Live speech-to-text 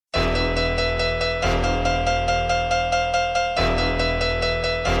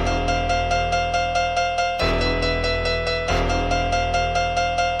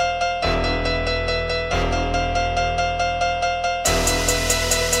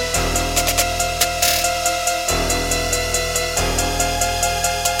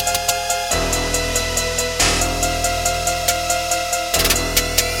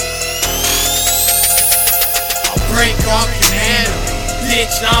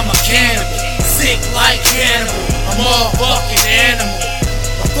I'm a cannibal, sick like Hannibal. A motherfucking animal,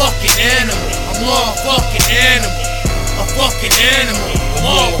 a fucking animal, a motherfucking animal, a fucking animal, a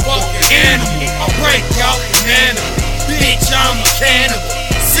motherfucking animal. I break out the animal, bitch I'm a cannibal,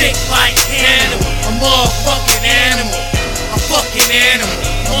 sick like Hannibal. A motherfucking animal, a fucking animal,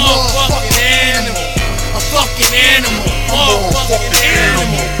 a motherfucking animal, a fucking animal, a motherfucking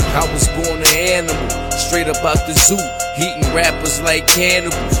animal. I was born an animal, straight up out the zoo, eating rappers like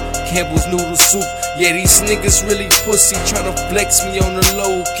cannibals. Campbell's noodle soup. Yeah, these niggas really pussy, tryna flex me on the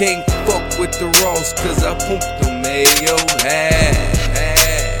low. Can't fuck with the Ross, cause I pumped them, ayo.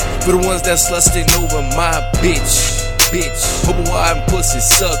 For the ones that's lusting over my bitch. Hoping why I'm pussy,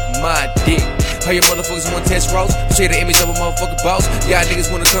 suck my dick. How your motherfuckers wanna test Ross? Share the image of a motherfucking boss. Y'all niggas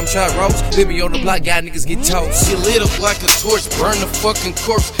wanna come try Ross? Leave me on the block, y'all niggas get tossed. Get lit up like a torch, burn the fucking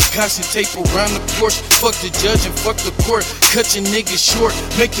corpse. Constant tape around the porch. Fuck the judge and fuck the court. Cut your niggas short,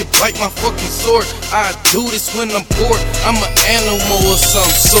 make you bite my fucking sword. I do this when I'm bored. I'm an animal of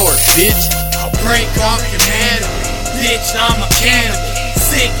some sort, bitch. I'll break off your mandible, bitch I'm a cannibal,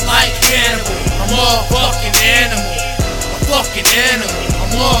 sick like Hannibal. A motherfucking animal, a fucking animal, a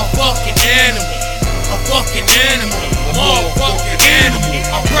motherfucking animal, a fucking animal, a motherfucking animal.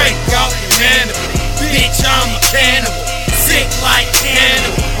 I'll break off your mandible, bitch I'm a cannibal, sick like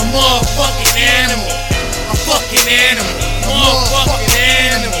Hannibal. A motherfucking animal, a fucking animal, a motherfucking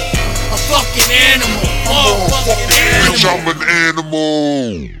animal, a fucking animal, a motherfucking animal. Bitch, I'm an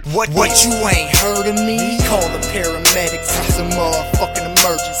animal. What you ain't heard of me? Call the paramedics, it's a motherfucking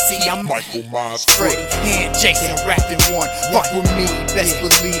emergency. I'm Michael Myers, Freddy and Jason wrapped in one. Fuck with me, best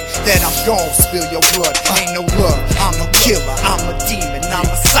believe that I'm gon' spill your blood. Ain't no love, I'm a killer, I'm a demon, I'm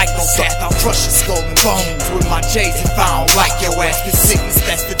a psychopath. I'll crush your skull and bones with my JAYZ. If I don't like your ass, the sickness,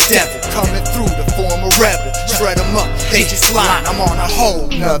 that's the devil coming through to form a rebel. Shred them up, they just lying, I'm on a whole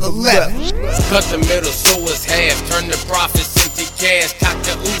nother level. Cut the middle so it's half. Turn the profits into cash. Cock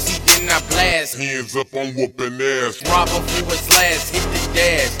the Uzi, then I blast. hands up, I'm whooping ass. Rob him for his last, hit the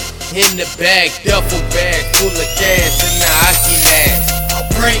dash. In the bag, duffel bag, full of gas in the hockey mask. I'll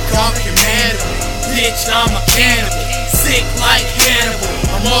break off your mandible, bitch I'm a cannibal, sick like Hannibal.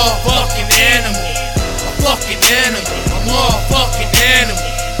 A motherfucking animal, a fucking animal, a motherfucking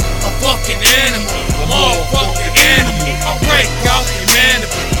animal, a fucking animal, a motherfucking animal. I'll break off your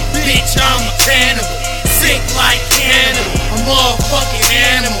mandible, bitch I'm a cannibal, sick like Hannibal. A motherfucking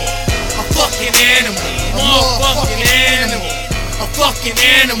animal, a fucking animal, a motherfucking animal, a fucking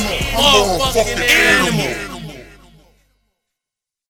animal, a motherfucking animal.